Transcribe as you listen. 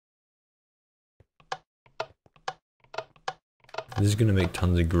This is gonna make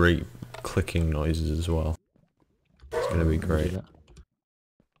tons of great clicking noises as well. It's gonna be great.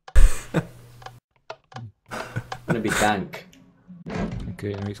 It's gonna be dank.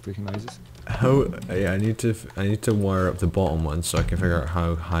 Okay, it makes clicking noises. How? Yeah, I need to wire up the bottom one so I can figure out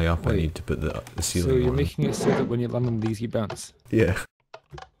how high up I Wait. need to put the ceiling So you're on. making it so that when you land on these, you bounce. Yeah.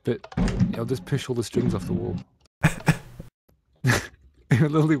 But it'll just push all the strings off the wall.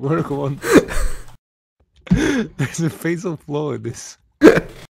 It'll only work once. There's a fatal flaw in this. I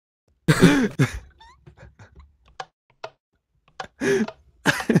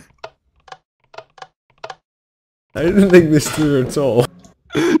didn't think this through at all.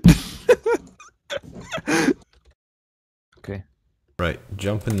 Okay. Right,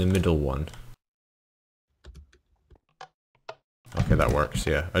 jump in the middle one. Okay, that works,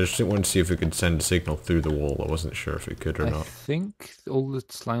 yeah. I just didn't want to see if it could send a signal through the wall. I wasn't sure if it could or I not. think all the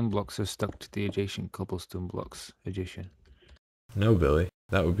slime blocks are stuck to the adjacent cobblestone blocks. Adjacent. No, Billy.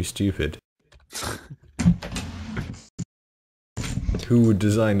 That would be stupid. Who would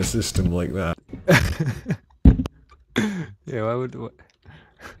design a system like that? Yeah, why would... What?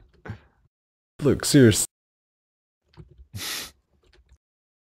 Look, seriously.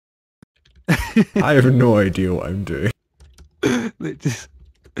 I have no idea what I'm doing. Like, just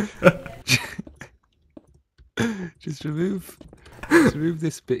remove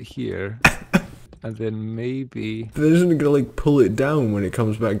this bit here, and then maybe... But isn't it gonna like pull it down when it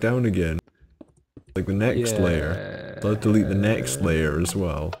comes back down again? Like the next layer. So I'll delete the next layer as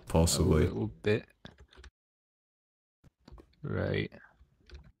well, possibly. A little bit. Right.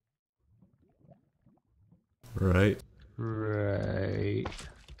 Right. Right.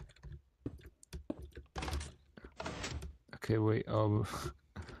 Okay, wait,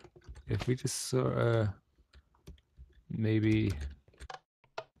 if we just sort of maybe...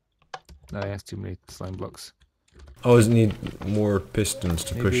 No, that's too many slime blocks. Oh, does it need more pistons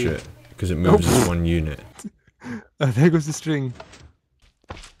to push Maybe- it? Because it moves as one unit. Oh, there goes the string.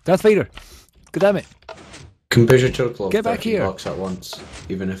 Darth Vader! God damn it! Can push a total of Get back 13 here. blocks at once,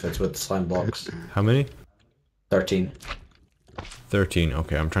 even if it's with slime blocks. How many? 13. 13.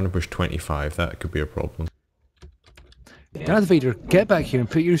 Okay, I'm trying to push 25. That could be a problem. Yeah. Darth Vader, get back here and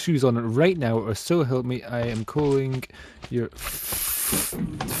put your shoes on right now, or so help me, I am calling your...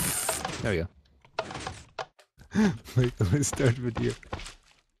 There we go. Michael, let's start with you.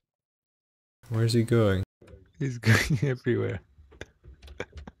 Where's he going? He's going everywhere.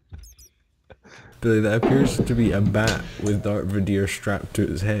 Billy, that appears to be a bat with Darth Vadir strapped to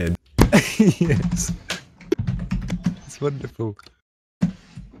its head. Yes. It's wonderful.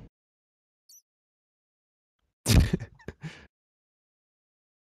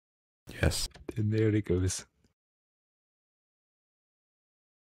 Yes. And there it goes.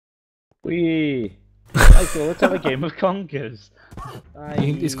 Wee! Michael, let's have a game of conkers.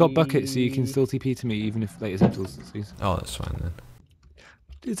 It's got buckets, so you can still TP to me even if like, it's empty. Oh, that's fine then.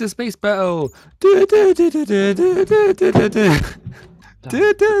 It's a space battle!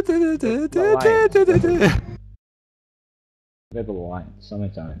 Rebel Alliance,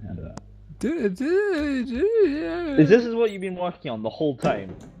 summertime, end of that. Is this what you've been working on the whole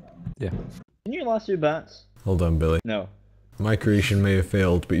time? Yeah. Can you last two bats? Hold on, Billy. No. My creation may have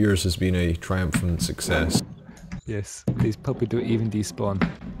failed, but yours has been a triumphant success. Yes, these puppy don't even despawn.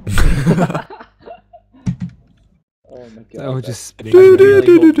 Oh my god. Oh, just spinning. I really hope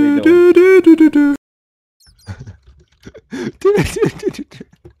they don't. I don't think this is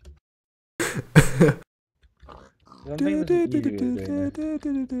you doing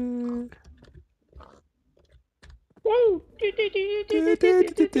this. Woo! And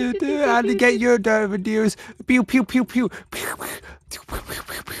get your videos. Pew pew pew pew.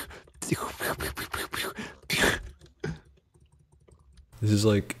 This is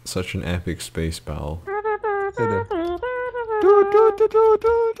like such an epic space battle. I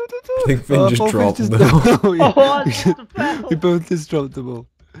think Finn just dropped them. Oh, yeah. Oh, it's the bell! We both just dropped the ball.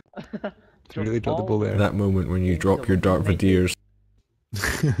 Really dropped the ball there. That moment when you drop your Darth Vadirs.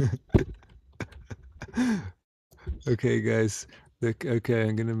 Okay, guys. Look, okay,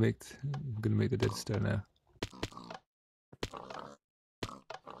 I'm gonna make the Death Star now.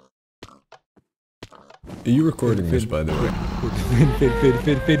 Are you recording this, by the way?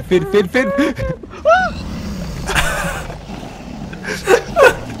 Fin.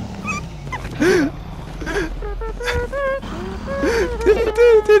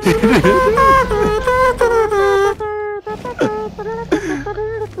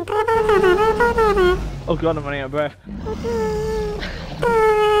 Oh god, I'm running out of breath.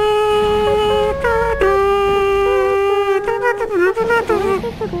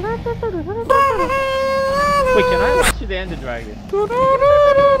 Wait, can I launch you the Ender Dragon?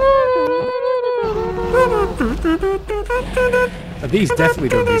 These definitely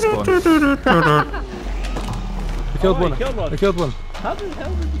don't respawn. I killed Oh, one. you killed one. I killed one. How the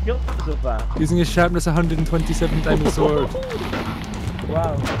hell did you kill them so fast? Using a sharpness 127 diamond sword.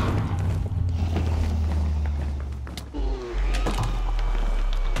 Wow.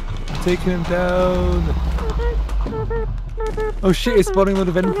 Taking him down. Oh shit, it's spawning a lot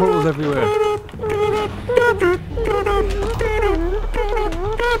of end portals everywhere.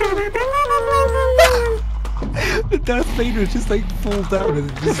 The Darth Vader just like fall down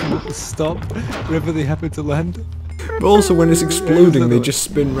and just stop wherever they happen to land. But also when it's exploding, they just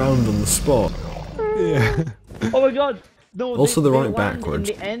spin round on the spot. Yeah. Oh my god! No, Also, they they're running land backwards.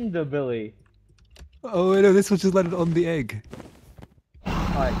 in the Ender, Billy. Oh no, this one just landed on the egg.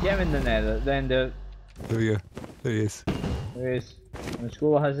 Alright, get him in the nether, then the... There we go. There he is. There he is. And the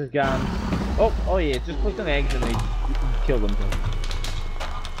school has his guns. Oh yeah, just click on the eggs and they kill them.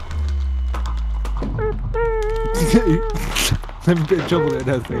 I'm in a bit of trouble there,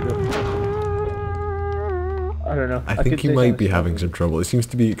 Darth Vader. I don't know. I think he might be having some trouble. It seems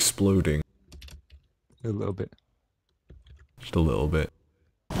to be exploding. A little bit. Just a little bit.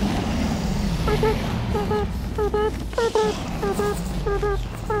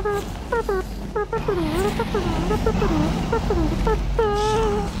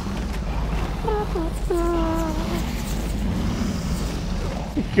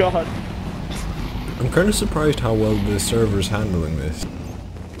 God. I'm kind of surprised how well the server's handling this.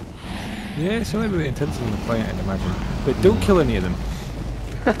 Yeah, it's only really intensive on the client, I'd imagine. But don't kill any of them.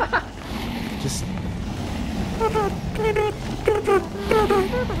 Just...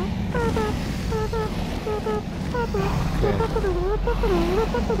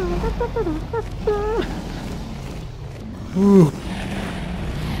 Ooh.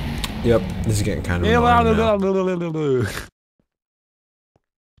 Yep, this is getting kind of annoying now.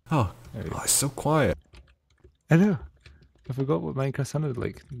 Oh, it's so quiet. I know. I forgot what Minecraft sounded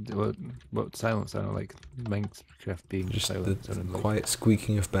like. What silence sounded like. Minecraft being Just silent the sounded like. quiet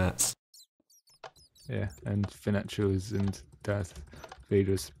squeaking of bats. Yeah, and Finachos and Darth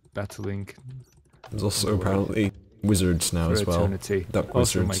Vader's battling. There's also apparently wizards now for as well. eternity. Duck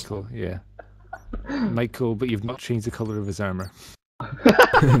Also wizards. Michael, yeah. Michael, but you've not changed the colour of his armour.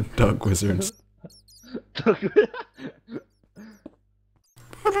 Duck wizards.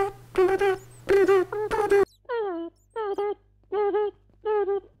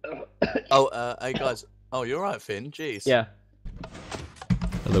 Oh, hey guys. Oh, you're right, Finn. Jeez. Yeah.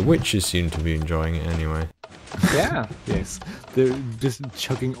 The witches seem to be enjoying it anyway. Yeah. Yes, they're just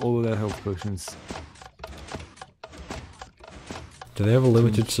chugging all of their health potions Do they have a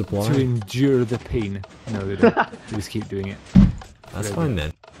limited supply? to endure the pain. No, they don't. They just keep doing it. That's fine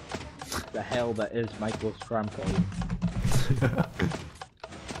then. The hell that is Michael's trampoline.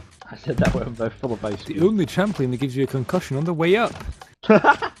 I said that with a mouth full of ice The cream. only trampoline that gives you a concussion on the way up.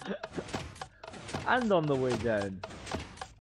 And on the way down.